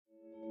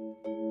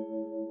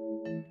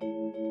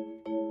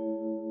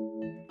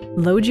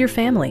Load your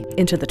family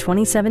into the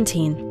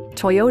 2017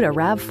 Toyota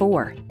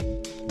RAV4.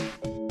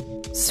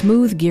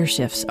 Smooth gear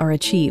shifts are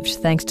achieved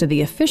thanks to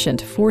the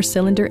efficient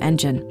 4-cylinder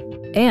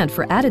engine. And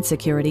for added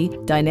security,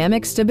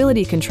 dynamic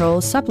stability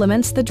control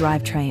supplements the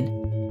drivetrain.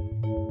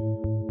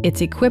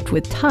 It's equipped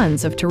with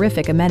tons of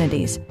terrific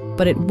amenities,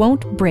 but it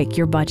won't break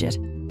your budget,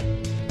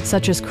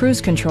 such as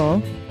cruise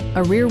control,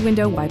 a rear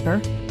window wiper,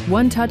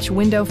 one-touch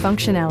window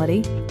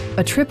functionality,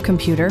 a trip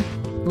computer,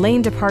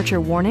 lane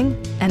departure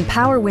warning, and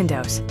power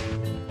windows.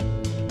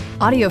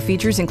 Audio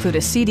features include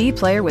a CD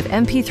player with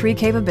MP3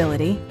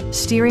 capability,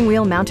 steering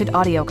wheel mounted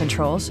audio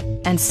controls,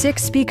 and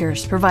 6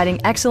 speakers providing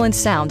excellent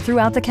sound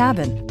throughout the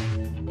cabin.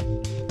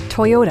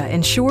 Toyota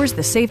ensures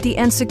the safety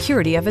and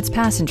security of its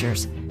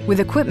passengers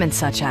with equipment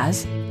such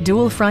as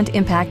dual front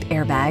impact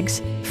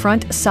airbags,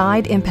 front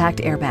side impact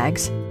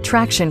airbags,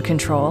 traction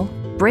control,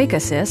 brake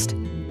assist,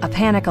 a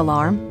panic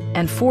alarm,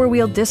 and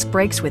 4-wheel disc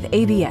brakes with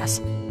ABS.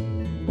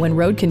 When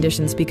road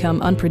conditions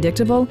become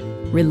unpredictable,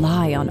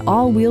 rely on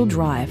all-wheel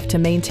drive to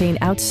maintain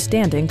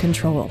outstanding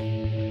control.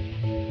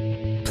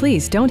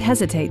 Please don't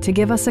hesitate to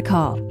give us a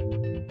call.